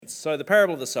So the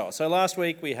parable of the sower. So last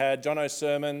week we had Jono's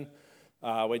sermon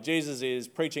where Jesus is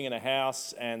preaching in a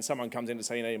house and someone comes in to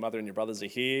say, your mother and your brothers are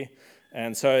here.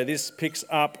 And so this picks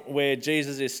up where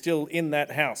Jesus is still in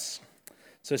that house.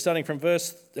 So starting from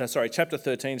chapter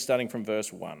 13, starting from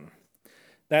verse 1.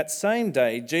 That same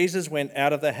day, Jesus went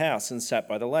out of the house and sat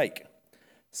by the lake.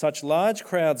 Such large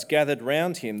crowds gathered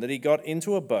round him that he got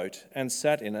into a boat and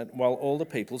sat in it while all the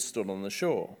people stood on the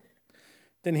shore.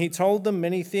 Then he told them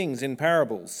many things in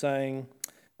parables, saying,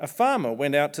 a farmer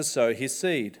went out to sow his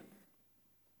seed.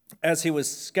 As he was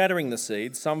scattering the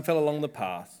seed, some fell along the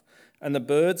path, and the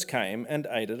birds came and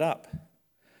ate it up.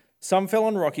 Some fell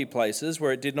on rocky places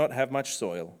where it did not have much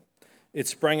soil. It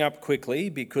sprang up quickly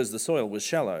because the soil was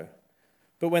shallow.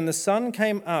 But when the sun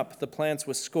came up, the plants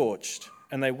were scorched,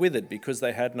 and they withered because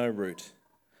they had no root.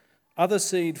 Other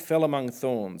seed fell among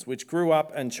thorns, which grew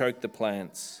up and choked the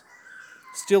plants.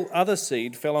 Still other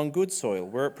seed fell on good soil,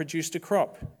 where it produced a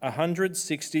crop, 100,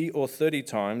 60, or 30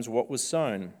 times what was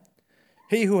sown.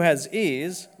 He who has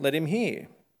ears, let him hear.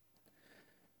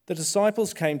 The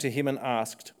disciples came to him and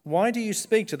asked, why do you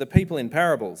speak to the people in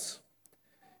parables?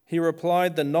 He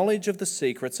replied, the knowledge of the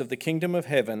secrets of the kingdom of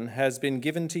heaven has been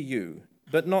given to you,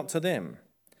 but not to them.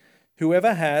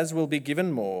 Whoever has will be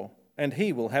given more, and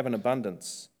he will have an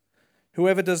abundance.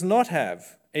 Whoever does not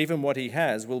have, even what he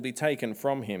has will be taken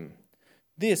from him.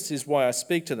 This is why I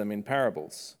speak to them in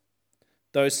parables.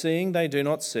 Though seeing they do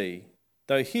not see,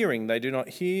 though hearing they do not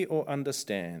hear or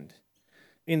understand.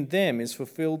 In them is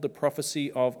fulfilled the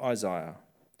prophecy of Isaiah.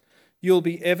 You'll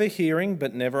be ever hearing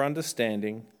but never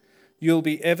understanding. You'll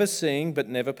be ever seeing but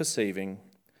never perceiving.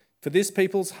 For this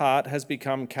people's heart has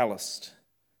become calloused.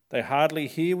 They hardly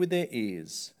hear with their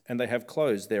ears, and they have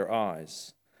closed their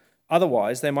eyes.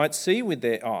 Otherwise they might see with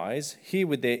their eyes, hear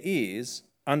with their ears,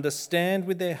 understand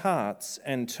with their hearts,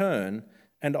 and turn,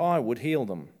 and I would heal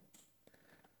them.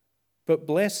 But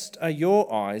blessed are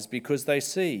your eyes because they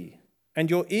see, and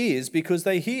your ears because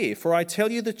they hear. For I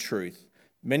tell you the truth,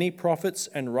 many prophets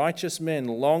and righteous men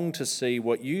longed to see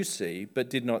what you see, but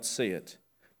did not see it,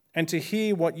 and to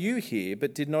hear what you hear,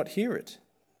 but did not hear it.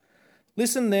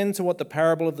 Listen then to what the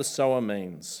parable of the sower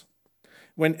means.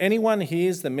 When anyone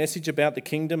hears the message about the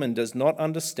kingdom and does not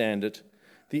understand it,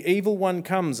 the evil one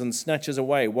comes and snatches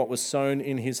away what was sown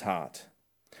in his heart.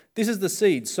 This is the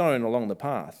seed sown along the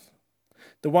path.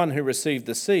 The one who received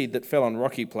the seed that fell on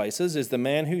rocky places is the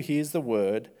man who hears the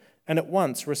word and at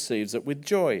once receives it with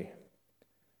joy.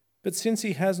 But since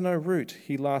he has no root,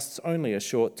 he lasts only a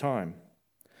short time.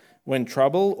 When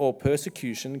trouble or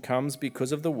persecution comes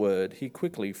because of the word, he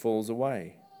quickly falls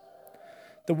away.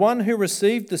 The one who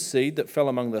received the seed that fell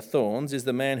among the thorns is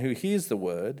the man who hears the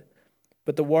word,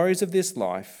 but the worries of this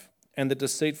life and the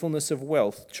deceitfulness of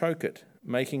wealth choke it,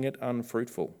 making it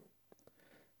unfruitful.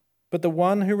 But the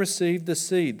one who received the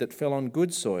seed that fell on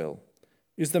good soil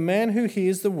is the man who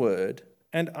hears the word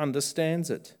and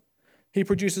understands it. He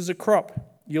produces a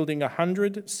crop yielding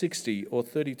 100, 60, or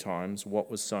 30 times what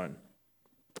was sown.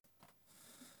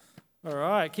 All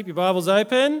right, keep your Bibles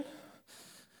open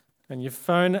and your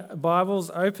phone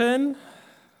Bibles open.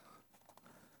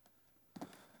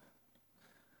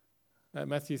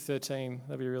 Matthew 13,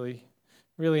 that'd be really,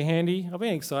 really handy. I've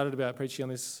been excited about preaching on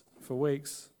this for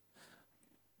weeks.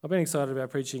 I've been excited about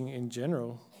preaching in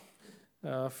general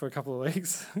for a couple of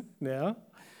weeks now.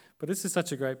 But this is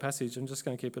such a great passage. I'm just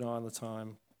going to keep an eye on the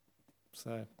time.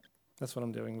 So that's what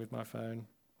I'm doing with my phone.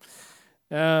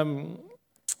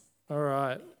 All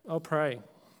right, I'll pray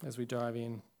as we dive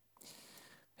in.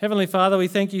 Heavenly Father, we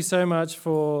thank you so much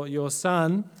for your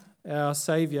Son, our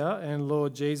Saviour and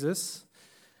Lord Jesus.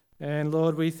 And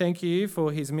Lord, we thank you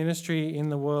for his ministry in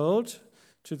the world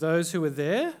to those who were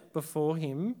there before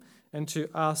him and to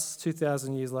us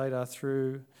 2,000 years later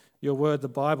through your word, the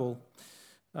Bible.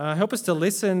 Help us to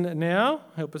listen now.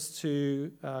 Help us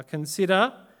to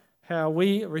consider how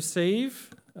we receive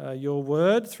your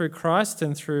word through Christ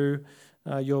and through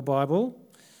your Bible.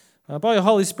 By your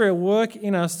Holy Spirit, work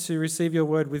in us to receive your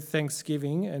word with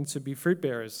thanksgiving and to be fruit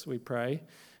bearers, we pray,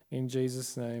 in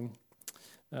Jesus' name.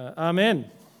 Amen.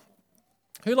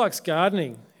 Who likes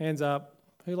gardening? Hands up.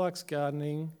 Who likes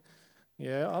gardening?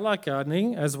 Yeah, I like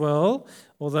gardening as well,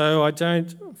 although I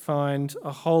don't find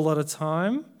a whole lot of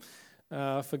time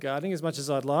for gardening as much as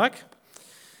I'd like.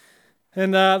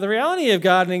 And the reality of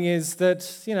gardening is that,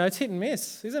 it's hit and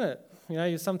miss, isn't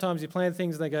it? Sometimes you plant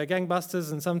things and they go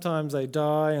gangbusters, and sometimes they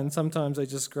die, and sometimes they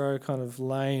just grow kind of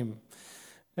lame.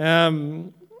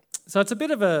 So it's a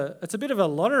bit of a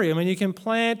lottery. I mean, you can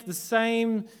plant the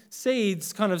same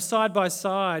seeds kind of side by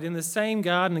side in the same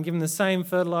garden and give them the same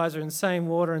fertilizer and same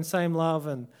water and same love,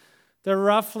 and they're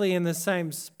roughly in the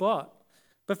same spot.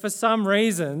 but for some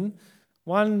reason,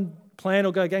 one plant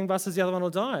will go gangbusters, the other one will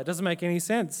die. It doesn't make any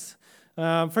sense.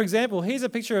 For example, here's a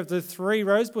picture of the 3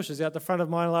 rose bushes out the front of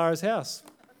mine and Lara's house.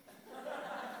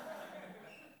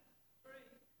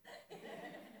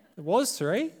 It was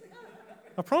 3.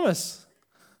 I promise.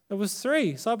 It was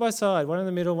 3, side by side, one in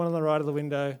the middle, one on the right of the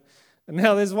window. And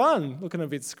now there's 1, looking a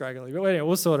bit scraggly. But anyway,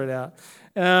 we'll sort it out.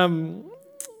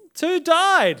 2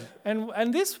 died.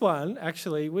 And this one,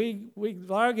 actually,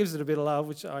 Lara gives it a bit of love,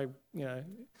 which I,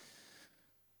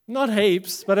 not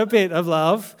heaps, but a bit of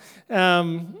love.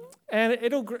 And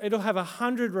it'll have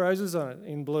 100 roses on it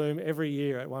in bloom every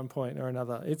year at one point or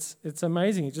another. It's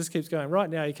amazing. It just keeps going. Right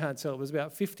now, you can't tell. There's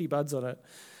about 50 buds on it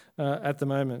at the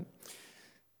moment.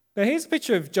 Now, here's a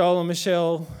picture of Joel and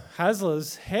Michelle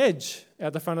Hasler's hedge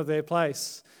at the front of their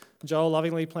place. Joel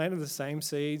lovingly planted the same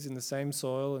seeds in the same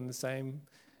soil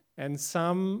and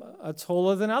some are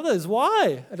taller than others.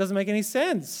 Why? It doesn't make any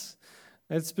sense.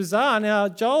 It's bizarre. Now,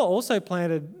 Joel also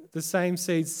planted the same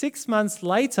seeds 6 months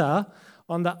later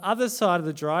on the other side of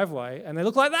the driveway, and they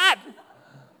look like that.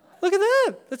 Look at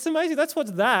that. That's amazing. That's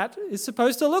what that is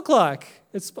supposed to look like.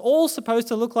 It's all supposed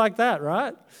to look like that,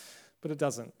 right? But it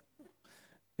doesn't.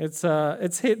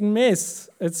 It's hit and miss.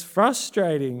 It's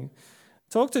frustrating.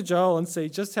 Talk to Joel and see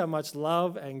just how much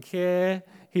love and care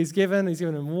he's given. He's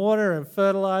given them water and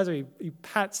fertilizer. He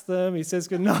pats them. He says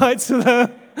goodnight to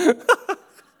them.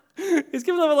 He's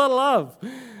given them a lot of love.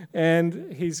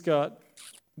 And he's got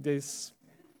this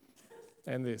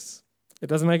and this. It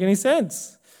doesn't make any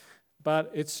sense, but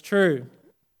it's true.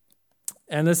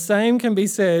 And the same can be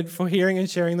said for hearing and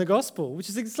sharing the gospel, which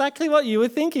is exactly what you were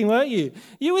thinking, weren't you?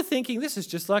 You were thinking this is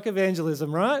just like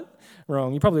evangelism, right?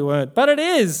 Wrong, you probably weren't. But it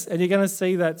is, and you're going to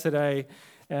see that today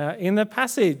in the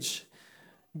passage.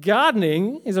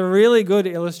 Gardening is a really good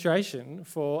illustration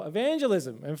for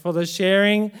evangelism and for the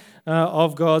sharing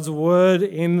of God's word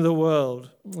in the world.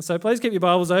 So please keep your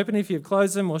Bibles open. If you've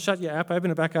closed them or shut your app,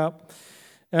 open it back up.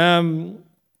 You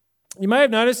may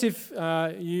have noticed if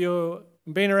you've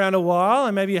been around a while,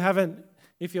 and maybe you haven't,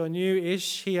 if you're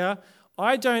new-ish here,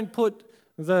 I don't put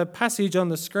the passage on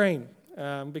the screen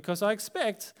because I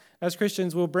expect as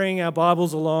Christians we'll bring our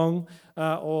Bibles along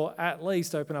or at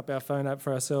least open up our phone app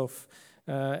for ourselves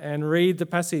and read the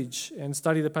passage and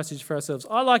study the passage for ourselves.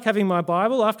 I like having my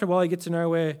Bible. After a while you get to know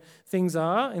where things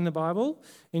are in the Bible,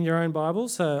 in your own Bible.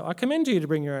 So I commend you to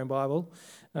bring your own Bible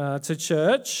to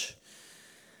church.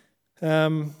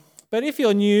 But if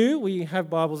you're new, we have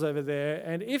Bibles over there.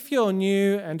 And if you're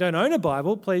new and don't own a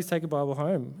Bible, please take a Bible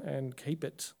home and keep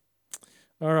it.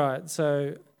 All right,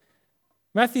 so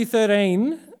Matthew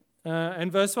 13 and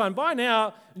verse 1. By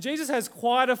now, Jesus has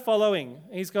quite a following.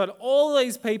 He's got all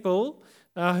these people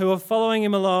who are following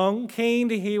him along, keen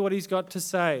to hear what he's got to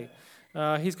say.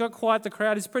 He's got quite the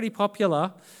crowd. He's pretty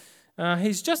popular.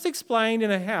 He's just explained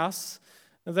in a house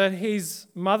that his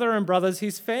mother and brothers,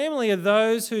 his family are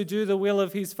those who do the will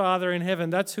of his Father in heaven.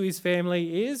 That's who his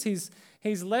family is.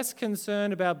 He's less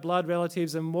concerned about blood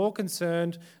relatives and more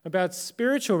concerned about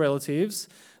spiritual relatives,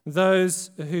 those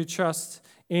who trust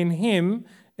in him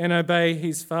and obey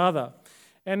his Father.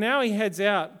 And now he heads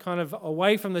out kind of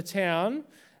away from the town,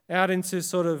 out into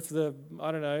sort of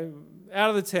out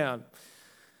of the town.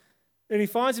 And he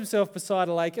finds himself beside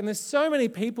a lake, and there's so many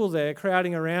people there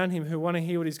crowding around him who want to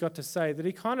hear what he's got to say that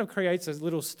he kind of creates a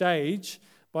little stage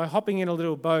by hopping in a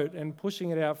little boat and pushing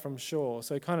it out from shore.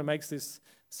 So he kind of makes this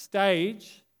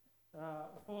stage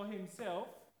for himself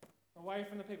away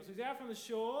from the people. So he's out from the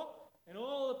shore, and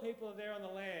all the people are there on the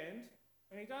land,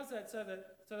 and he does that so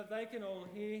that they can all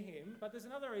hear him. But there's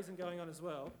another reason going on as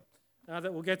well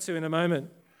that we'll get to in a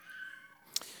moment.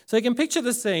 So you can picture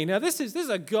the scene. Now this is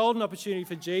a golden opportunity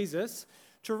for Jesus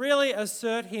to really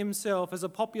assert himself as a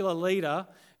popular leader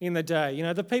in the day. You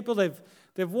know, the people,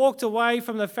 they've walked away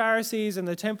from the Pharisees and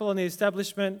the temple and the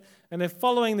establishment, and they're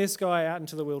following this guy out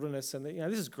into the wilderness. And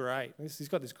this is great. He's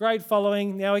got this great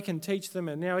following. Now he can teach them,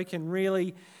 and now he can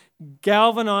really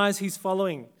galvanize his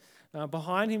following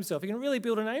behind himself. He can really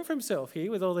build a name for himself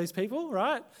here with all these people,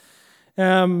 right?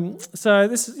 So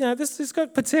this has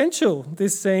got potential,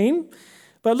 this scene.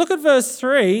 But look at verse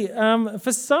 3.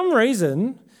 For some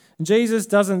reason, Jesus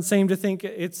doesn't seem to think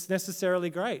it's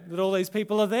necessarily great that all these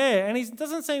people are there. And he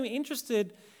doesn't seem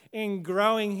interested in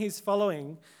growing his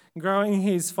following, growing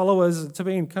his followers to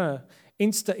being kind of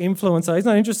insta-influencer. He's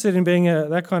not interested in being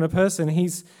that kind of person.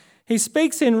 He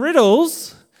speaks in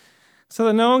riddles so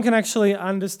that no one can actually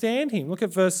understand him. Look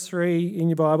at verse 3 in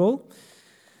your Bible.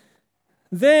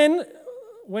 Then,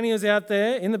 when he was out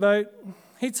there in the boat,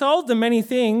 he told them many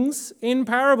things in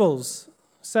parables,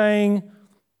 saying,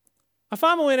 a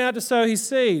farmer went out to sow his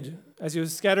seed. As he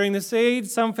was scattering the seed,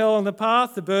 some fell on the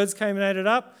path, the birds came and ate it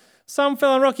up. Some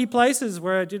fell on rocky places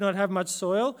where it did not have much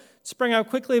soil. It sprang up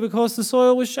quickly because the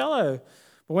soil was shallow.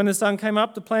 But when the sun came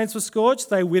up, the plants were scorched.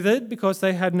 They withered because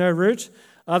they had no root.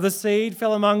 Other seed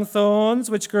fell among thorns,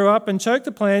 which grew up and choked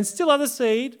the plants. Still other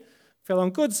seed fell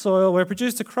on good soil where it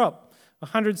produced a crop,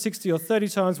 160 or 30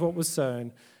 times what was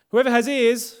sown. Whoever has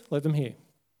ears, let them hear.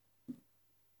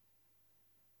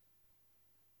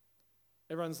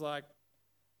 Everyone's like,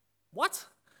 what?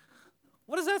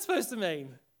 What is that supposed to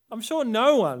mean? I'm sure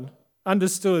no one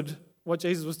understood what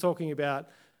Jesus was talking about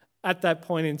at that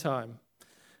point in time.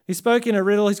 He spoke in a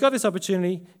riddle. He's got this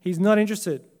opportunity. He's not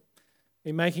interested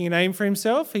in making a name for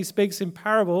himself. He speaks in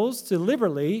parables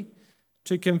deliberately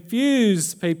to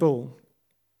confuse people.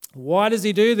 Why does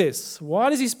he do this? Why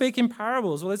does he speak in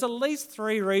parables? Well, there's at least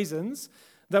 3 reasons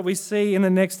that we see in the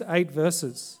next 8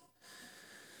 verses.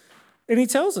 And he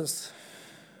tells us,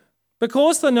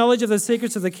 because the knowledge of the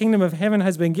secrets of the kingdom of heaven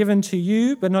has been given to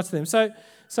you, but not to them. So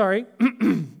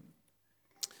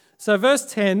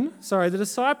verse 10, the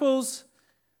disciples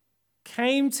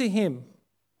came to him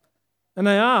and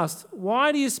they asked,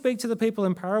 why do you speak to the people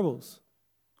in parables?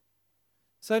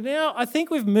 So now I think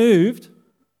we've moved.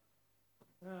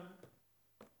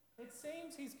 It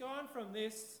seems he's gone from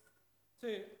this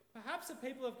to perhaps the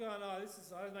people have gone, this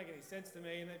doesn't make any sense to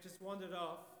me, and they've just wandered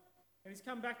off. And he's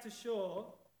come back to shore.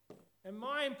 And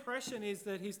my impression is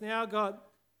that he's now got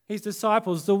his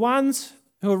disciples, the ones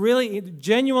who are really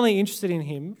genuinely interested in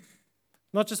him,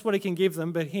 not just what he can give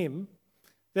them, but him.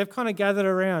 They've kind of gathered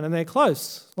around and they're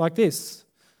close, like this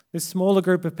smaller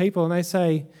group of people, and they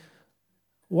say,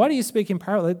 why do you speak in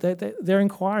parables? They're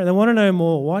inquiring. They want to know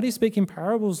more. Why do you speak in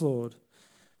parables, Lord?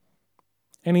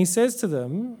 And he says to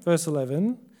them, verse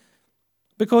 11,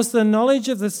 because the knowledge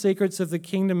of the secrets of the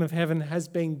kingdom of heaven has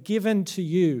been given to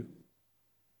you,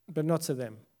 but not to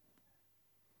them.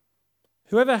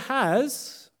 Whoever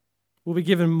has will be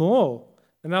given more,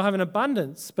 and they'll have an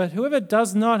abundance. But whoever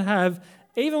does not have,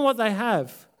 even what they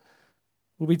have,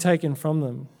 will be taken from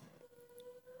them.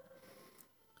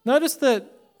 Notice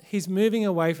that he's moving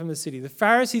away from the city. The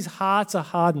Pharisees' hearts are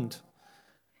hardened.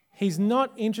 He's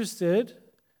not interested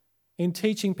in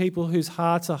teaching people whose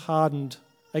hearts are hardened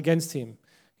against him.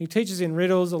 He teaches in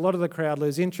riddles. A lot of the crowd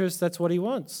lose interest. That's what he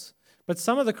wants. But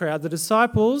some of the crowd, the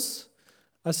disciples,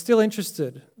 are still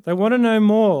interested. They want to know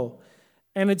more.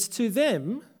 And it's to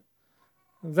them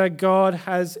that God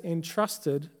has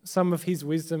entrusted some of his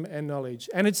wisdom and knowledge.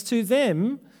 And it's to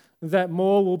them that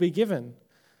more will be given.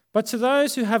 But to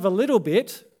those who have a little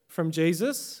bit from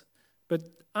Jesus, but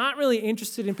aren't really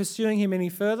interested in pursuing him any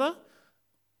further,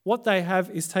 what they have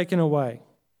is taken away.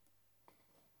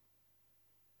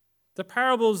 The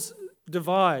parables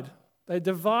divide. They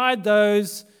divide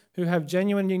those who have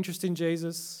genuine interest in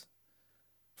Jesus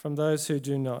from those who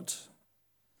do not.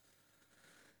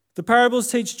 The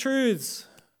parables teach truths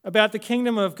about the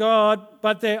kingdom of God,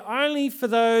 but they're only for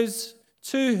those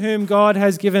to whom God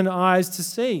has given eyes to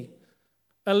see.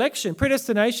 Election,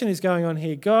 predestination is going on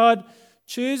here. God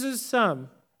chooses some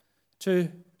who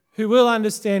will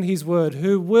understand his word,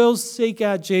 who will seek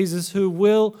out Jesus, who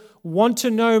will want to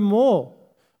know more,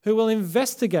 who will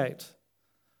investigate.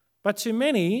 But to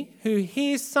many who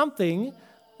hear something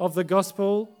of the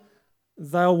gospel,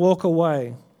 they'll walk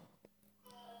away.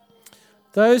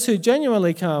 Those who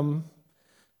genuinely come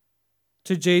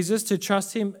to Jesus to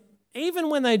trust him, even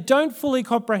when they don't fully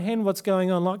comprehend what's going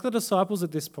on, like the disciples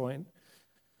at this point,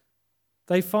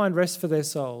 they find rest for their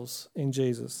souls in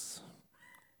Jesus.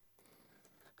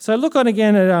 So look on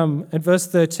again at verse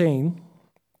 13.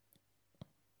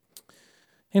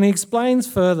 And he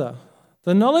explains further.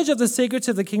 The knowledge of the secrets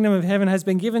of the kingdom of heaven has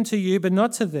been given to you, but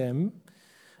not to them.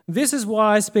 This is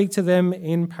why I speak to them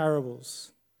in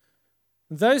parables.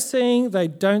 Though seeing, they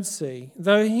don't see.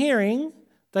 Though hearing,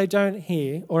 they don't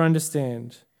hear or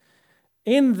understand.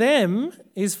 In them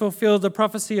is fulfilled the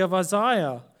prophecy of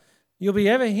Isaiah. You'll be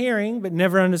ever hearing, but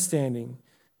never understanding.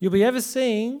 You'll be ever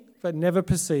seeing, but never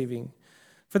perceiving.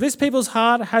 For this people's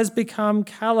heart has become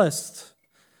calloused.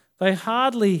 They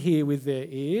hardly hear with their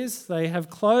ears. They have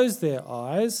closed their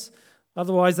eyes.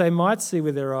 Otherwise they might see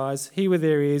with their eyes, hear with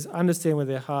their ears, understand with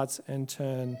their hearts, and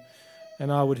turn,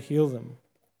 and I would heal them.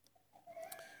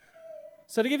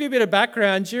 So to give you a bit of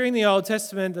background, during the Old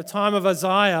Testament, the time of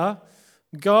Isaiah,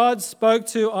 God spoke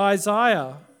to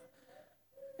Isaiah.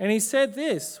 And he said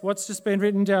this, what's just been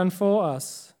written down for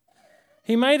us.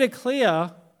 He made it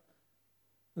clear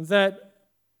that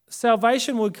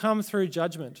salvation would come through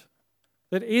judgment,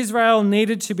 that Israel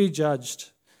needed to be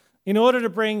judged. In order to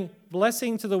bring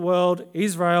blessing to the world,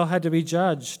 Israel had to be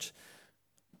judged.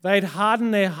 They'd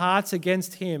hardened their hearts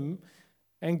against him,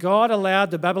 And God allowed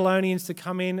the Babylonians to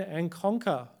come in and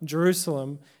conquer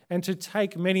Jerusalem and to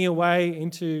take many away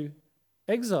into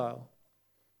exile.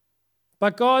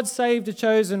 But God saved a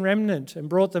chosen remnant and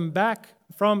brought them back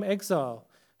from exile,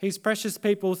 his precious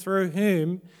people through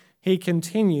whom he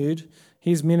continued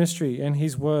his ministry and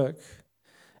his work.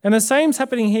 And the same's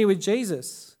happening here with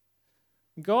Jesus.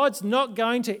 God's not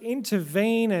going to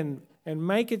intervene and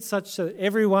make it such that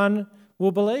everyone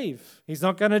will believe. He's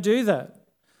not going to do that.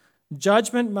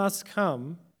 Judgment must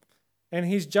come, and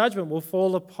his judgment will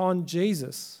fall upon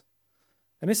Jesus.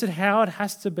 And this is how it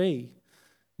has to be.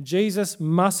 Jesus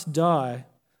must die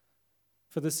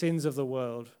for the sins of the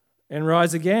world and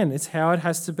rise again. It's how it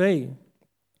has to be.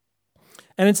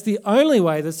 And it's the only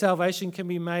way that salvation can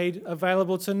be made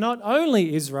available to not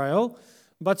only Israel,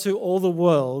 but to all the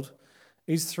world,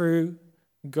 is through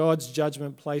God's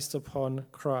judgment placed upon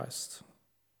Christ.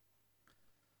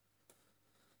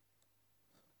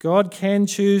 God can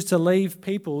choose to leave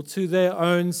people to their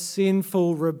own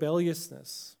sinful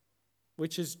rebelliousness,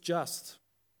 which is just.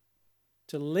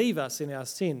 To leave us in our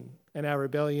sin and our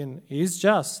rebellion is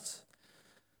just.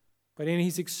 But in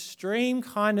his extreme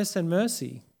kindness and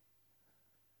mercy,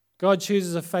 God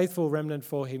chooses a faithful remnant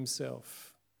for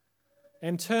himself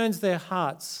and turns their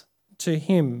hearts to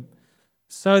him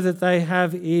so that they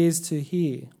have ears to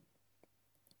hear.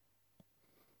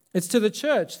 It's to the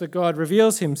church that God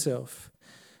reveals himself.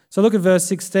 So look at verse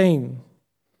 16.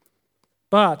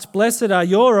 But blessed are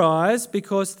your eyes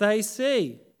because they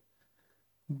see.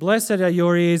 Blessed are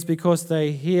your ears because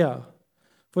they hear.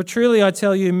 For truly I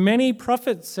tell you, many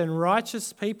prophets and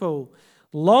righteous people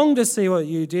long to see what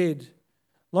you did,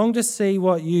 long to see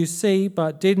what you see,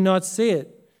 but did not see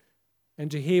it,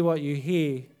 and to hear what you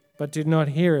hear, but did not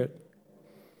hear it.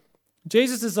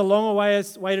 Jesus is the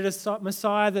long-awaited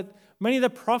Messiah that many of the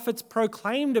prophets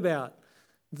proclaimed about.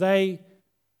 They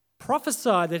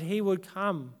prophesied that he would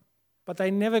come, but they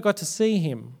never got to see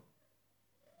him.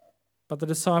 But the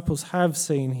disciples have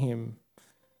seen him,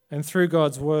 and through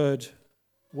God's word,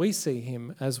 we see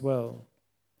him as well.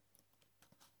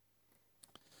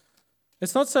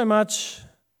 It's not so much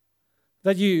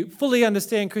that you fully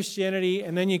understand Christianity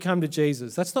and then you come to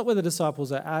Jesus. That's not where the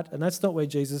disciples are at, and that's not where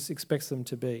Jesus expects them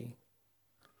to be.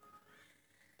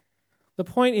 The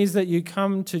point is that you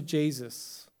come to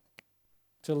Jesus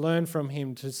to learn from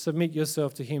him, to submit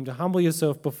yourself to him, to humble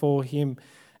yourself before him,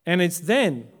 and it's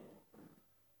then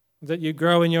that you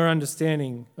grow in your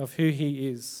understanding of who he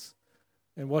is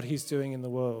and what he's doing in the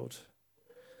world.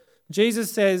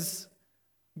 Jesus says,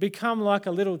 become like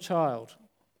a little child.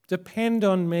 Depend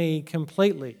on me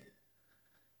completely.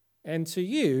 And to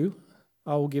you,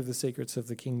 I will give the secrets of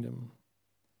the kingdom.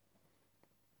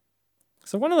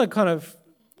 So one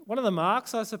of the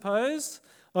marks, I suppose,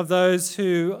 of those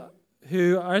who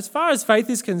are, as far as faith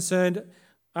is concerned,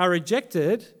 are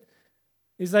rejected,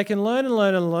 is they can learn and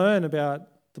learn and learn about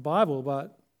the Bible,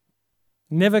 but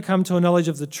never come to a knowledge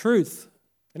of the truth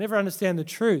and never understand the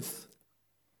truth.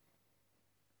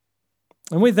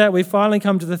 And with that, we finally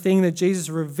come to the thing that Jesus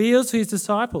reveals to his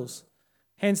disciples,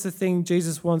 hence the thing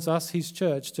Jesus wants us, his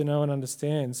church, to know and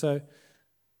understand. So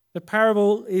the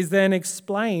parable is then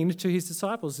explained to his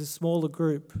disciples, this smaller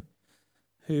group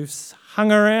who've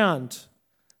hung around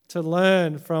to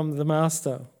learn from the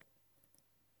master.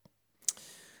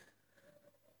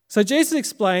 So Jesus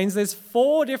explains there's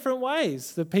 4 different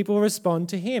ways that people respond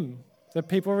to him, that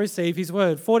people receive his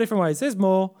word. 4 different ways. There's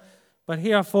more, but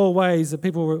here are 4 ways that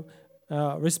people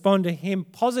respond to him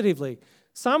positively.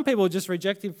 Some people just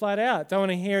reject him flat out, don't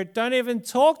want to hear it, don't even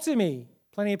talk to me.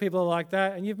 Plenty of people are like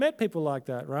that, and you've met people like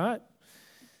that, right?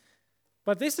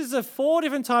 But this is the 4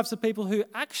 different types of people who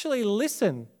actually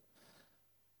listen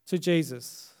to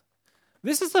Jesus.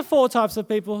 This is the 4 types of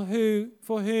people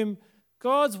for whom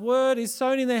God's word is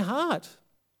sown in their heart.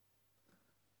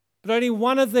 But only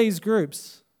one of these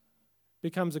groups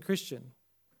becomes a Christian,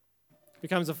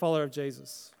 becomes a follower of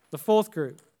Jesus. The 4th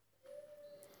group.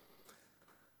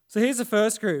 So here's the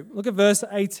first group. Look at verse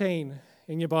 18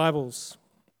 in your Bibles.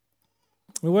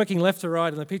 We're working left to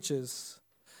right in the pictures.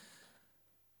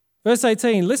 Verse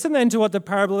 18, listen then to what the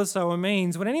parable of the sower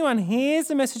means. When anyone hears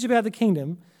the message about the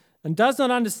kingdom and does not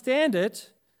understand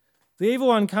it, the evil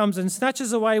one comes and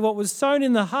snatches away what was sown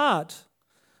in the heart.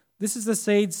 This is the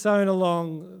seed sown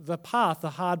along the path,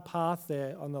 the hard path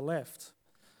there on the left.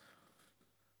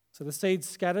 So the seed's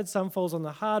scattered, some falls on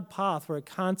the hard path where it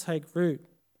can't take root.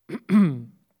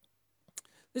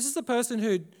 This is the person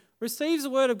who receives the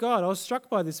word of God. I was struck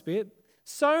by this bit.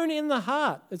 Sown in the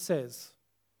heart, it says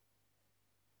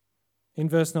in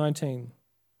verse 19.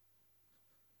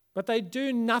 But they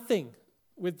do nothing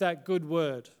with that good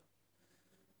word.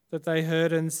 that they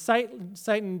heard, and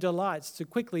Satan delights to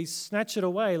quickly snatch it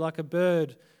away like a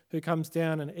bird who comes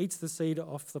down and eats the seed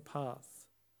off the path.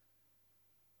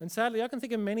 And sadly, I can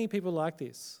think of many people like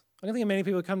this. I can think of many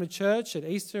people who come to church at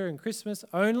Easter and Christmas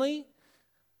only,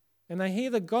 and they hear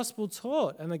the gospel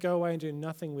taught and they go away and do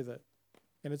nothing with it.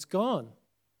 And it's gone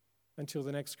until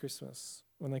the next Christmas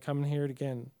when they come and hear it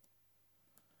again.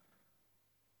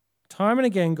 Time and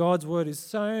again, God's word is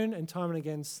sown and time and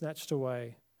again snatched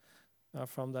away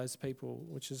from those people,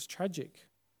 which is tragic.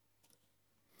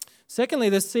 Secondly,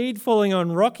 the seed falling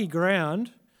on rocky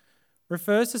ground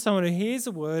refers to someone who hears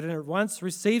the word and at once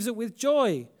receives it with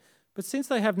joy. But since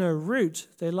they have no root,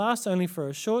 they last only for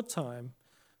a short time.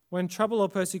 When trouble or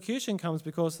persecution comes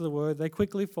because of the word, they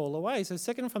quickly fall away. So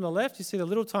second from the left, you see the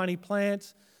little tiny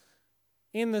plant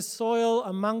in the soil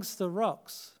amongst the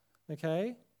rocks.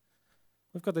 Okay?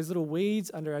 We've got these little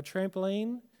weeds under our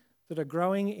trampoline that are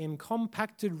growing in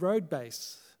compacted road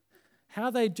base. How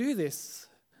they do this,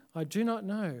 I do not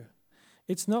know.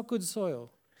 It's not good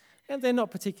soil. And they're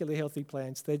not particularly healthy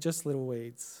plants. They're just little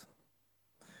weeds.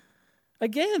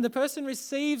 Again, the person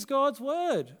receives God's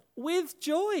word with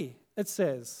joy, it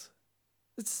says.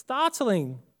 It's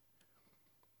startling.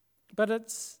 But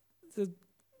it's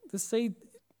the seed,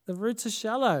 the roots are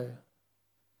shallow.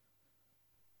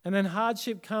 And then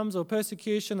hardship comes or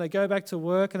persecution, they go back to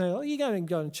work and they're like, you're going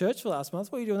to church for last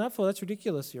month. What are you doing that for? That's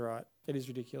ridiculous. You're right. It is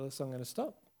ridiculous. I'm going to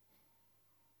stop.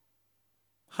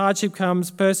 Hardship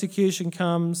comes, persecution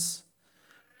comes.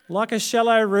 Like a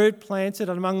shallow root planted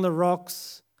among the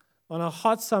rocks on a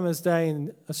hot summer's day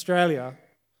in Australia,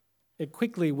 it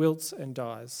quickly wilts and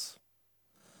dies.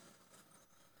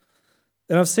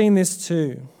 And I've seen this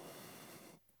too.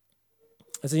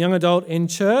 As a young adult in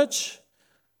church,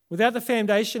 without the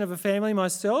foundation of a family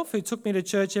myself who took me to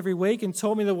church every week and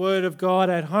taught me the word of God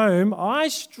at home, I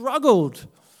struggled.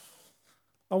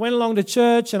 I went along to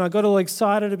church and I got all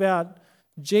excited about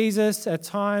Jesus at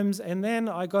times, and then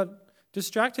I got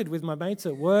distracted with my mates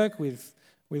at work, with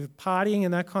partying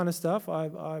and that kind of stuff.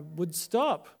 I would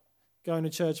stop going to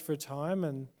church for a time,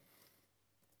 and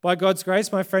by God's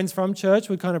grace, my friends from church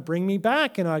would kind of bring me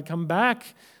back, and I'd come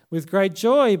back with great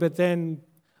joy, but then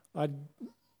I'd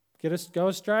go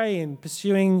astray in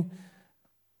pursuing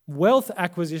wealth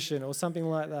acquisition or something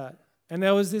like that. And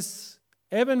there was this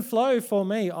ebb and flow for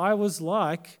me. I was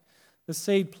like the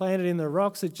seed planted in the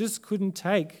rocks. It just couldn't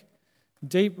take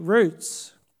deep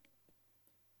roots.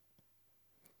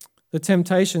 The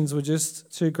temptations were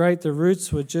just too great. The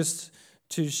roots were just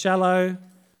too shallow.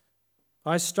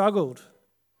 I struggled.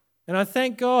 And I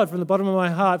thank God from the bottom of my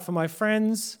heart for my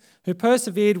friends who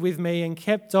persevered with me and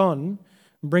kept on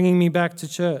bringing me back to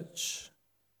church.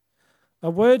 A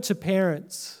word to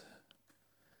parents.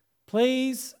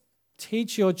 Please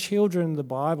teach your children the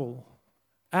Bible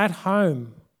at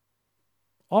home,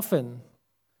 often.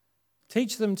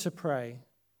 Teach them to pray.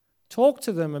 Talk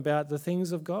to them about the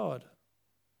things of God.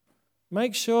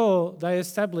 Make sure they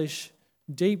establish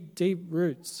deep, deep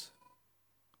roots,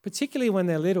 particularly when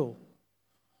they're little,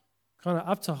 kind of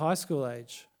up to high school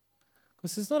age.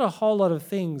 Because there's not a whole lot of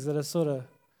things that are sort of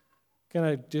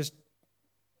going to just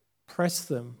press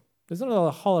them. There's not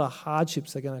a whole lot of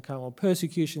hardships they're going to come or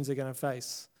persecutions they're going to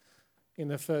face in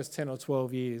the first 10 or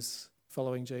 12 years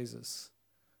following Jesus.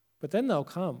 But then they'll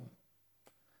come.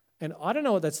 And I don't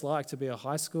know what that's like to be a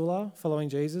high schooler following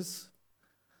Jesus.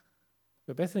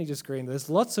 But Bethany just grinned. There's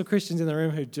lots of Christians in the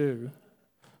room who do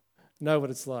know what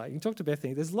it's like. You can talk to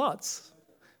Bethany. There's lots.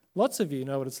 Lots of you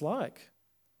know what it's like.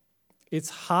 It's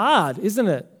hard, isn't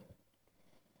it?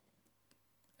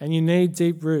 And you need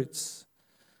deep roots.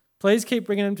 Please keep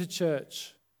bringing them to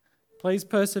church. Please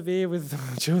persevere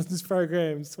with children's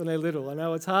programs when they're little. I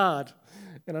know it's hard,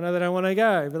 and I know they don't want to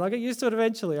go, but they'll get used to it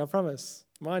eventually, I promise.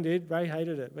 Mine did. Ray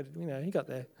hated it, but he got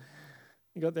there.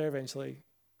 He got there eventually.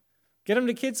 Get them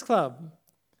to kids club.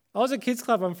 I was at kids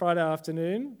club on Friday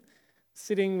afternoon,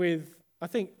 sitting with, I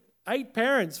think, 8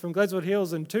 parents from Gledswood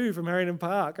Hills and 2 from Harrington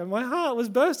Park, and my heart was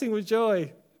bursting with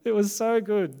joy. It was so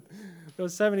good. There were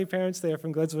so many parents there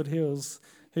from Gledswood Hills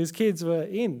whose kids were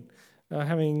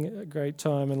having a great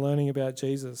time and learning about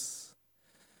Jesus.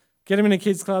 Get them in a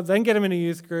kids club, then get them in a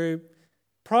youth group.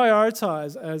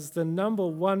 Prioritise as the number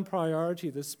one priority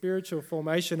the spiritual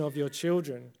formation of your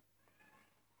children.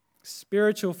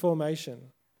 Spiritual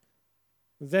formation.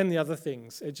 Then the other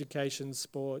things, education,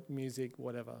 sport, music,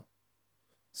 whatever.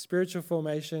 Spiritual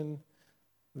formation,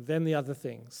 then the other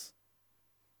things.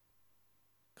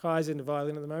 Kai's into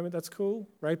violin at the moment, that's cool.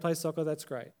 Ray plays soccer, that's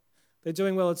great. They're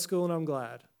doing well at school and I'm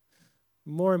glad.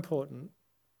 More important,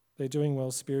 they're doing well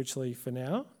spiritually for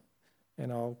now,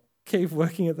 and I'll keep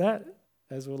working at that,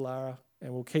 as will Lara,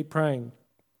 and we'll keep praying.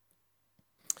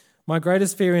 My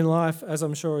greatest fear in life, as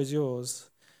I'm sure is yours,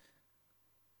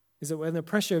 is that when the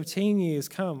pressure of teen years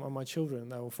come on my children,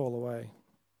 they will fall away.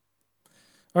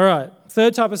 All right,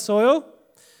 third type of soil,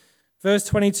 verse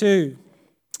 22.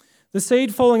 The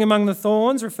seed falling among the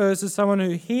thorns refers to someone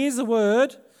who hears the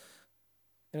word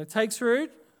and it takes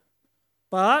root,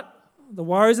 but the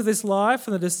worries of this life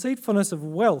and the deceitfulness of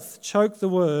wealth choke the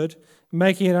word,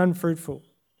 making it unfruitful.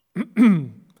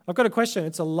 I've got a question.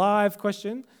 It's a live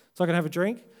question, so I can have a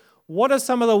drink. What are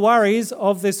some of the worries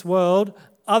of this world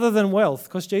other than wealth?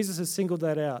 Because Jesus has singled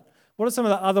that out. What are some of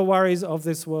the other worries of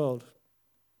this world?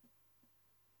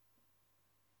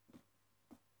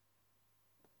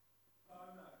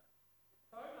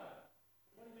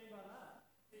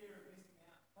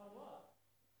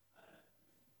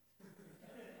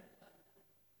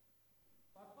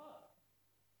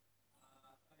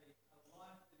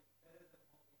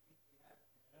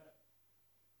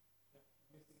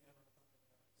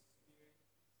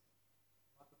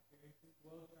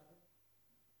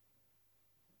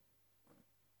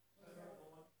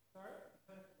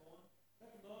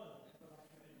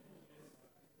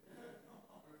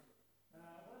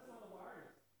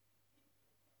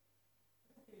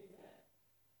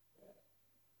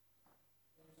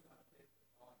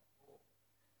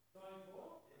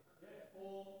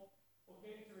 Or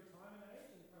getting to retirement age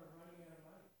and kind of running out of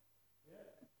money.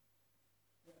 Yeah.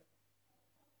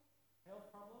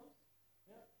 Health problems.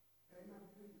 Yeah. Fame and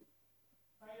beauty.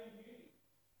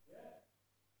 Yeah.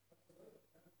 Absolutely.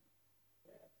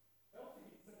 Yeah.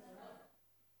 Healthy.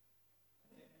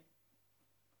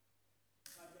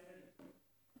 Identity.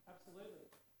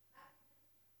 Absolutely.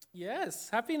 Yes.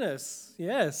 Happiness.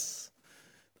 Yes.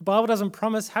 The Bible doesn't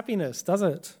promise happiness, does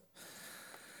it?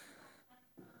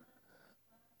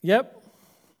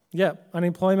 Yep,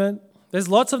 unemployment. There's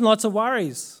lots and lots of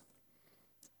worries.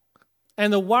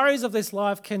 And the worries of this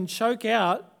life can choke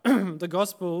out the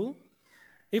gospel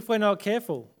if we're not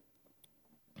careful.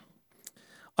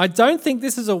 I don't think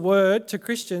this is a word to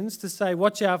Christians to say,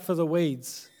 watch out for the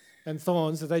weeds and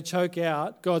thorns that they choke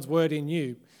out God's word in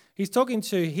you. He's talking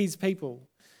to his people.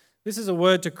 This is a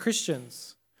word to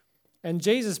Christians. And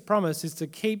Jesus' promise is to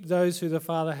keep those who the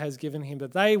Father has given him,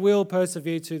 that they will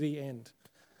persevere to the end.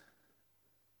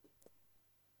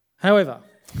 However,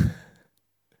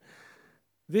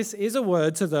 this is a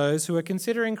word to those who are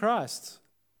considering Christ.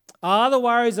 Are the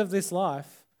worries of this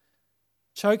life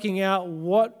choking out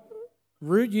what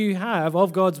root you have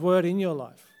of God's word in your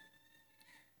life?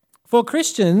 For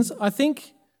Christians, I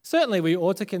think certainly we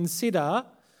ought to consider,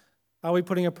 are we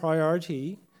putting a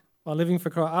priority on living for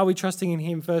Christ? Are we trusting in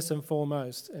him first and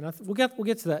foremost? And we'll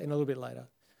get to that in a little bit later.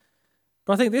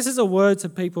 But I think this is a word to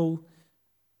people,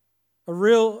 a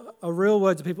real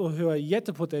word to people who are yet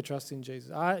to put their trust in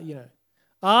Jesus.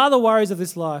 Are the worries of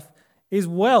this life, is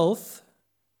wealth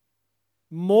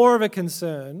more of a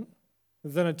concern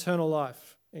than eternal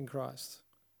life in Christ?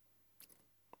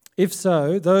 If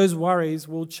so, those worries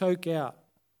will choke out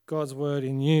God's word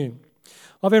in you.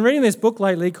 I've been reading this book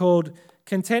lately called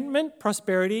Contentment,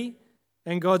 Prosperity,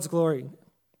 and God's Glory.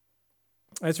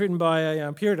 It's written by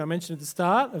a Puritan I mentioned at the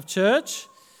start of church.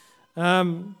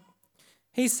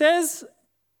 He says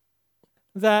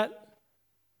that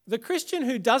the Christian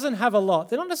who doesn't have a lot,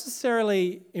 they're not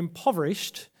necessarily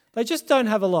impoverished, they just don't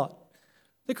have a lot.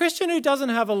 The Christian who doesn't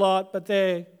have a lot, but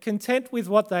they're content with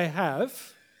what they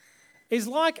have, is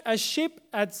like a ship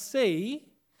at sea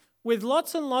with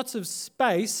lots and lots of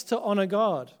space to honour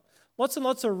God. Lots and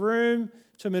lots of room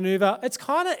to manoeuvre. It's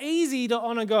kind of easy to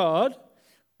honour God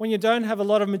when you don't have a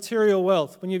lot of material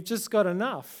wealth, when you've just got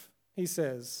enough, he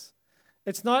says.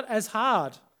 It's not as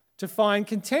hard to find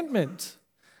contentment.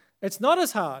 It's not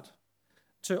as hard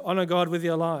to honour God with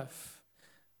your life.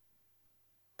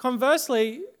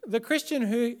 Conversely, the Christian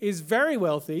who is very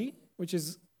wealthy, which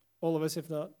is all of us, if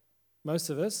not most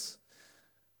of us,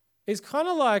 is kind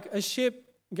of like a ship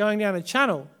going down a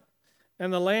channel,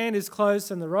 and the land is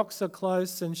close and the rocks are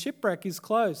close and shipwreck is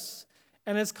close.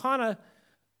 And it's kind of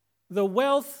the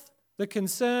wealth, the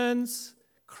concerns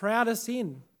crowd us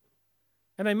in.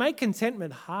 And they make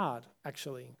contentment hard,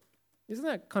 actually. Isn't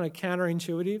that kind of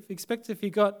counterintuitive? Expect if you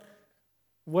got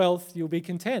wealth, you'll be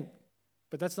content.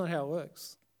 But that's not how it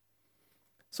works.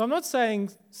 So I'm not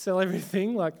saying sell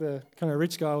everything like the kind of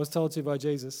rich guy was told to by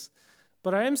Jesus.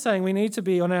 But I am saying we need to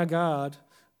be on our guard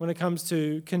when it comes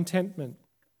to contentment.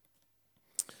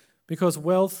 Because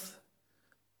wealth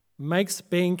makes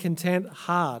being content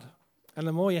hard. And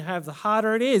the more you have, the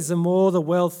harder it is, the more the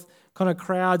wealth kind of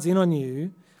crowds in on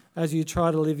you as you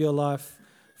try to live your life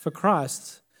for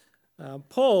Christ.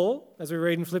 Paul, as we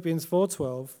read in Philippians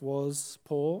 4:12, was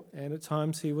poor and at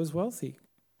times he was wealthy.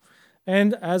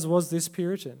 And as was this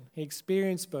Puritan. He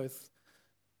experienced both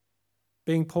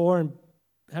being poor and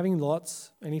having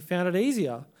lots, and he found it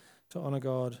easier to honour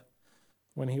God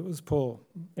when he was poor.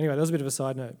 Anyway, that was a bit of a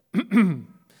side note.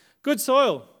 Good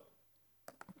soil.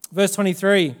 Verse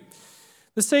 23.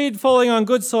 The seed falling on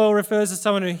good soil refers to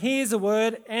someone who hears a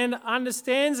word and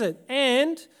understands it,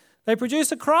 and they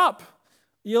produce a crop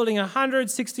yielding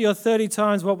 100, 60 or 30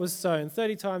 times what was sown.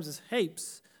 30 times is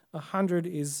heaps. 100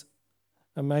 is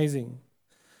amazing.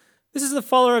 This is the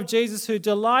follower of Jesus who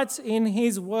delights in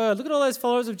his word. Look at all those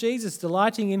followers of Jesus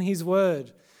delighting in his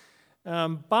word.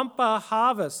 Bumper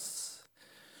harvests.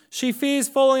 She fears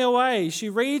falling away. She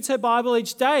reads her Bible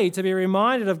each day to be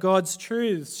reminded of God's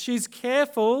truths. She's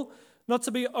careful not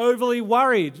to be overly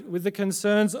worried with the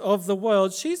concerns of the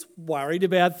world. She's worried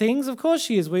about things. Of course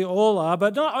she is. We all are,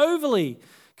 but not overly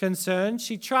concerned.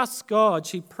 She trusts God.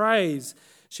 She prays.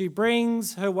 She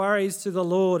brings her worries to the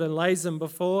Lord and lays them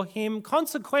before him.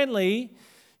 Consequently,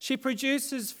 she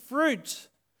produces fruit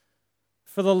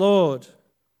for the Lord.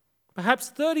 Perhaps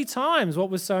 30 times what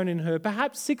was sown in her,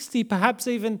 perhaps 60, perhaps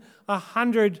even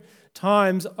 100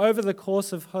 times over the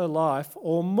course of her life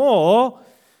or more.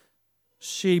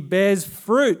 She bears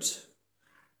fruit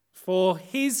for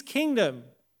his kingdom.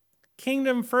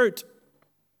 Kingdom fruit.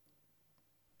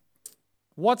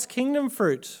 What's kingdom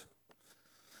fruit?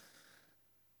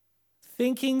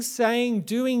 Thinking, saying,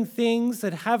 doing things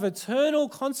that have eternal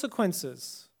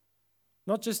consequences,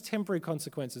 not just temporary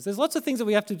consequences. There's lots of things that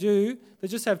we have to do that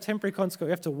just have temporary consequences.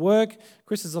 We have to work.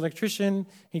 Chris is an electrician.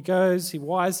 He goes, he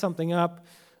wires something up.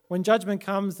 When judgment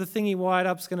comes, the thing he wired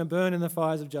up is going to burn in the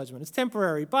fires of judgment. It's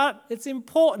temporary, but it's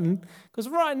important because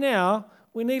right now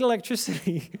we need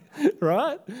electricity,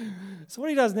 right? So what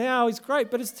he does now is great,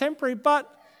 but it's temporary.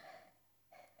 But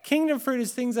kingdom fruit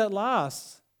is things that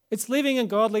last. It's living a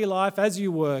godly life as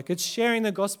you work. It's sharing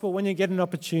the gospel when you get an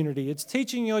opportunity. It's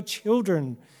teaching your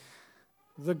children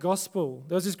the gospel.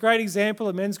 There was this great example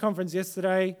at men's conference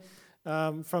yesterday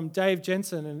from Dave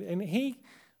Jensen, and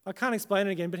I can't explain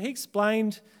it again, but he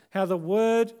explained how the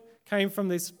word came from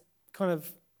this kind of,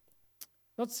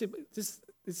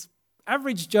 this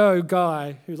average Joe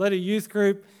guy who led a youth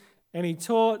group, and he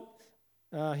taught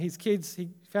his kids, he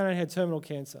found out he had terminal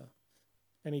cancer,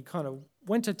 and he kind of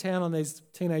went to town on these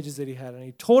teenagers that he had, and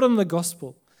he taught them the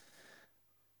gospel.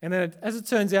 And then, as it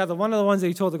turns out, one of the ones that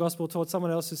he taught the gospel taught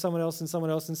someone else, and someone else, and someone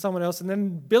else, and someone else, and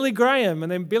then Billy Graham.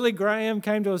 And then Billy Graham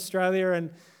came to Australia, and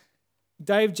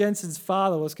Dave Jensen's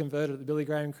father was converted at the Billy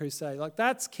Graham crusade. Like,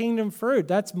 that's kingdom fruit.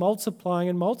 That's multiplying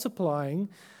and multiplying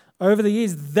over the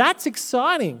years. That's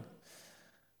exciting.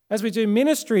 As we do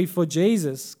ministry for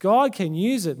Jesus, God can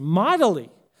use it mightily,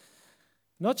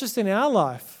 not just in our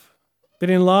life, but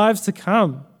in lives to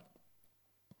come.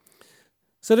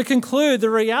 So to conclude, the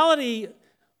reality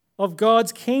of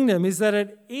God's kingdom is that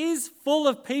it is full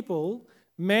of people,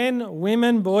 men,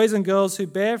 women, boys and girls who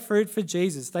bear fruit for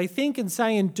Jesus. They think and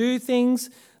say and do things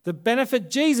that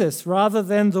benefit Jesus rather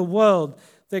than the world.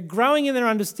 They're growing in their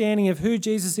understanding of who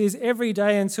Jesus is every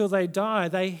day until they die.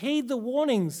 They heed the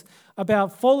warnings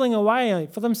about falling away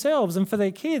for themselves and for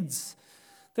their kids.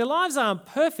 Their lives aren't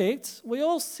perfect. We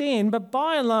all sin, but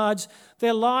by and large,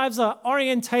 their lives are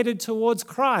orientated towards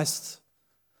Christ,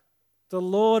 the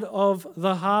Lord of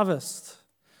the harvest.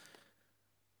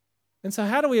 And so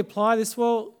how do we apply this?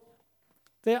 Well,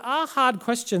 there are hard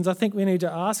questions I think we need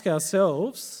to ask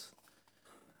ourselves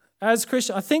as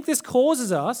Christians. I think this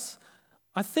causes us,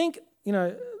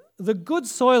 the good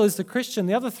soil is the Christian.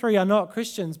 The other three are not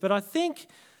Christians, but I think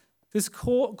this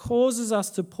causes us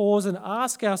to pause and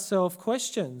ask ourselves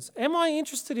questions. Am I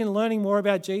interested in learning more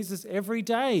about Jesus every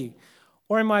day?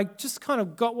 Or am I just kind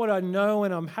of got what I know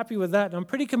and I'm happy with that and I'm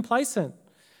pretty complacent?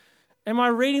 Am I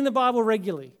reading the Bible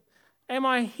regularly? Am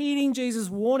I heeding Jesus'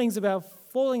 warnings about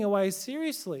falling away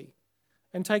seriously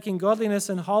and taking godliness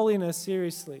and holiness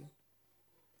seriously?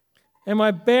 Am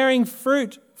I bearing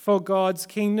fruit for God's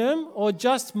kingdom or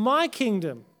just my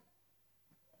kingdom?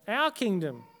 Our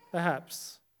kingdom,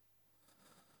 perhaps.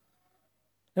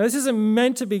 Now, this isn't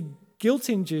meant to be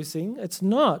guilt-inducing. It's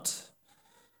not.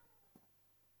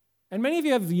 And many of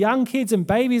you have young kids and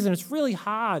babies, and it's really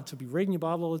hard to be reading your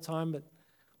Bible all the time, but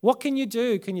what can you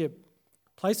do? Can you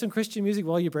play some Christian music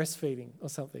while you're breastfeeding or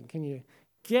something? Can you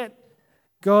get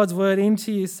God's word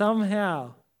into you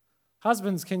somehow?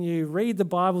 Husbands, can you read the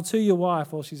Bible to your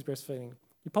wife while she's breastfeeding?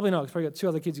 You're probably not, because you've probably got 2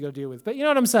 other kids you've got to deal with. But you know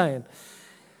what I'm saying?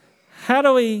 How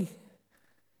do we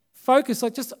focus,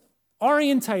 just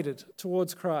orientated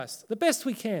towards Christ the best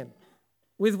we can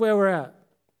with where we're at,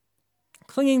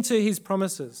 clinging to his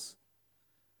promises,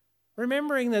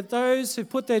 remembering that those who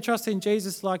put their trust in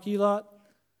Jesus like you lot,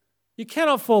 you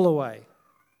cannot fall away.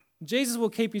 Jesus will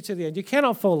keep you to the end. You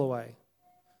cannot fall away.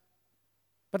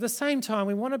 But at the same time,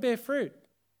 we want to bear fruit.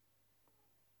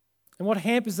 And what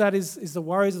hampers that is the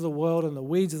worries of the world and the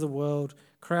weeds of the world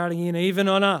crowding in even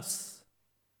on us.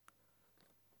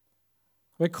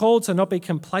 We're called to not be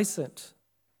complacent.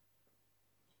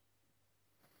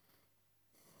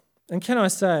 And can I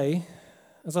say,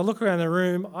 as I look around the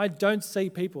room, I don't see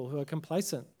people who are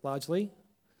complacent, largely.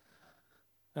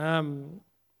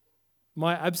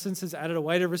 My absence has added a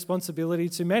weight of responsibility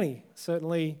to many,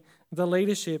 certainly the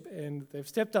leadership, and they've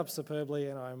stepped up superbly,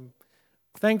 and I'm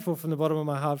thankful from the bottom of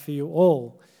my heart for you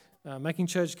all. Making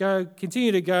church go,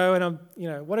 continue to go,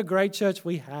 and what a great church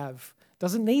we have.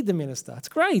 Doesn't need the minister. It's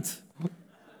great.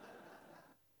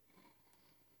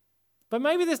 But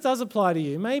maybe this does apply to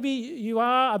you. Maybe you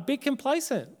are a bit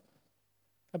complacent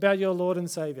about your Lord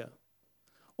and Savior.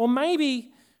 Or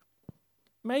maybe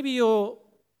you're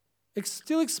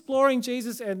still exploring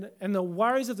Jesus and the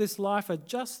worries of this life are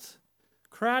just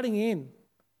crowding in.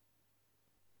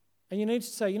 And you need to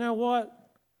say, you know what?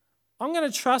 I'm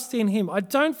going to trust in him. I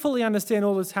don't fully understand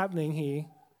all that's happening here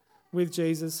with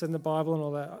Jesus and the Bible and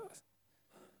all that.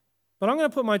 But I'm going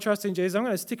to put my trust in Jesus. I'm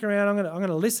going to stick around. I'm going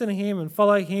to listen to him and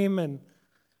follow him, and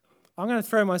I'm going to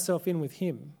throw myself in with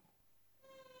him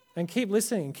and keep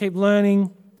listening, keep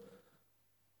learning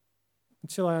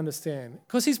until I understand.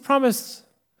 Because he's promised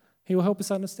he will help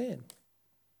us understand.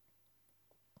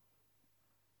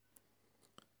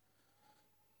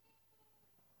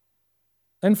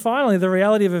 And finally, the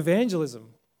reality of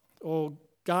evangelism, or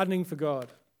gardening for God,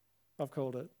 I've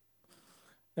called it.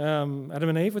 Adam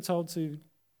and Eve were told to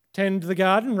tend the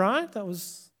garden, right?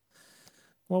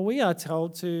 We are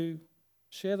told to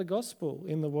share the gospel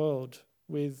in the world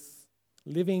with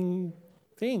living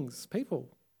things, people,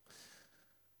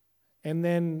 and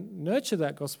then nurture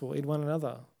that gospel in one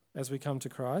another as we come to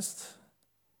Christ.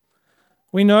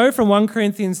 We know from 1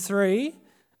 Corinthians 3,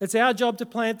 it's our job to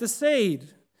plant the seed.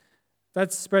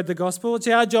 That's spread the gospel. It's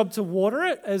our job to water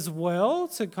it as well,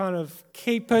 to kind of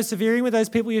keep persevering with those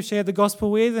people you've shared the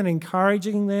gospel with and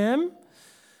encouraging them.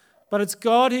 But it's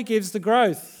God who gives the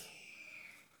growth.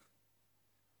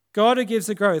 God who gives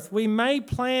the growth. We may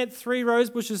plant 3 rose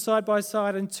bushes side by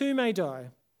side and 2 may die.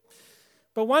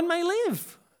 But one may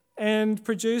live and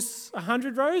produce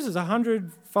 100 roses,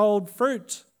 100-fold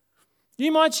fruit.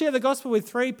 You might share the gospel with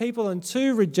 3 people and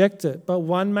 2 reject it, but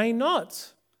one may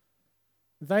not.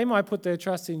 They might put their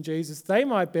trust in Jesus. They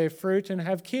might bear fruit and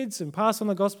have kids and pass on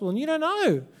the gospel. And you don't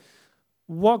know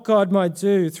what God might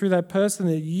do through that person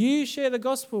that you share the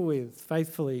gospel with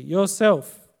faithfully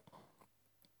yourself.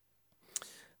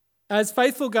 As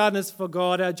faithful gardeners for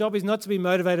God, our job is not to be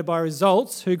motivated by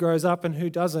results, who grows up and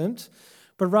who doesn't,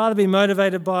 but rather be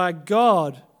motivated by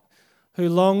God, who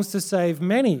longs to save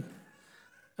many.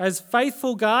 As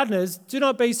faithful gardeners, do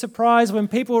not be surprised when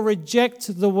people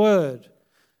reject the word.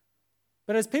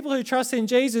 But as people who trust in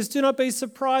Jesus, do not be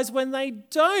surprised when they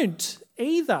don't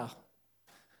either.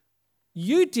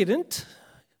 You didn't.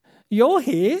 You're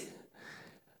here.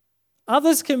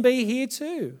 Others can be here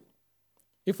too.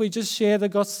 If we just share the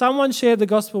gospel, someone shared the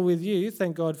gospel with you,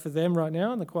 thank God for them right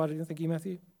now in the quiet. Thank you,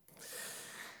 Matthew.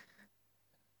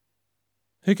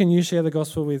 Who can you share the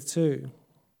gospel with too?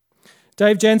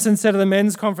 Dave Jensen said at the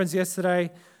men's conference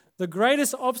yesterday, the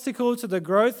greatest obstacle to the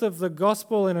growth of the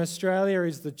gospel in Australia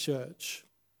is the church.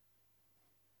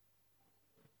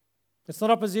 It's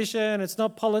not opposition, it's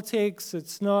not politics,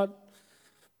 it's not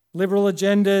liberal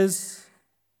agendas,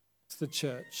 it's the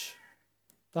church.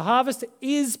 The harvest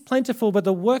is plentiful, but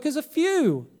the workers are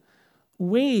few.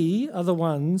 We are the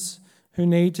ones who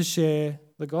need to share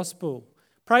the gospel.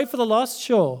 Pray for the lost,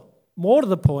 sure. More to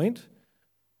the point,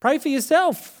 pray for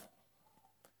yourself.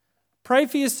 Pray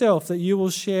for yourself that you will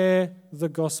share the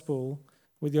gospel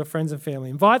with your friends and family.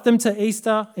 Invite them to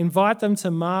Easter. Invite them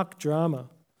to Mark drama.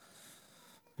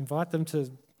 Invite them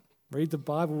to read the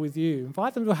Bible with you.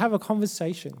 Invite them to have a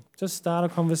conversation. Just start a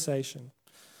conversation.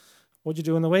 What'd you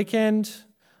do on the weekend?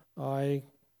 I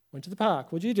went to the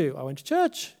park. What'd you do? I went to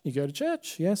church. You go to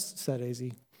church? Yes, it's that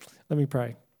easy. Let me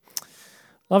pray.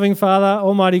 Loving Father,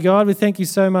 Almighty God, we thank you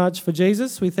so much for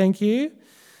Jesus. We thank you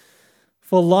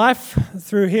for life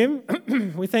through him.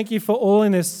 We thank you for all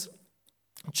in this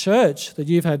church that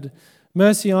you've had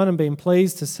mercy on and been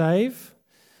pleased to save.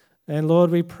 And Lord,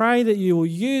 we pray that you will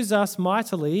use us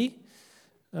mightily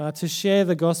to share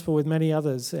the gospel with many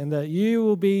others, and that you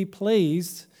will be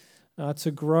pleased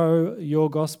to grow your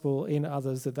gospel in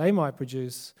others, that they might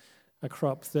produce a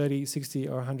crop 30, 60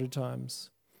 or 100 times.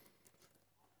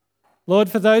 Lord,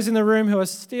 for those in the room who are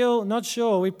still not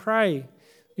sure, we pray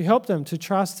you help them to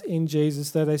trust in Jesus,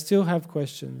 though they still have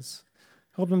questions.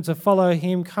 Help them to follow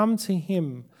him, come to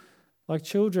him like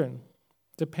children,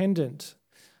 dependent,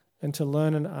 and to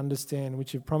learn and understand,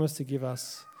 which you've promised to give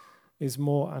us, is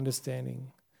more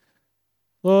understanding.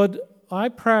 Lord, I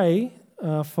pray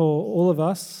for all of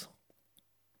us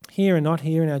here and not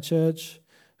here in our church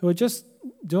who are just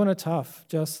doing it tough.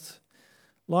 Just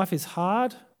life is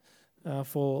hard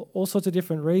for all sorts of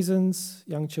different reasons,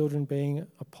 young children being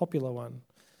a popular one.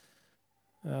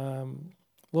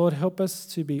 Lord, help us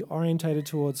to be orientated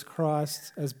towards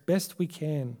Christ as best we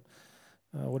can,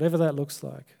 whatever that looks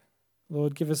like.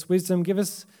 Lord, give us wisdom, give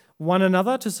us one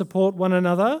another to support one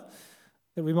another,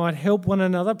 that we might help one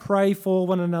another, pray for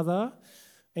one another,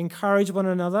 encourage one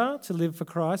another to live for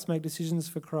Christ, make decisions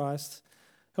for Christ.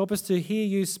 Help us to hear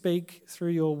you speak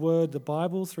through your word, the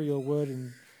Bible, through your word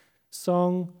in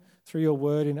song, through your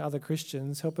word in other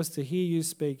Christians. Help us to hear you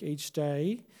speak each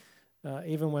day,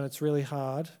 even when it's really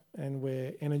hard and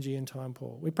we're energy and time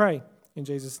poor. We pray in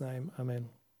Jesus' name,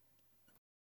 amen.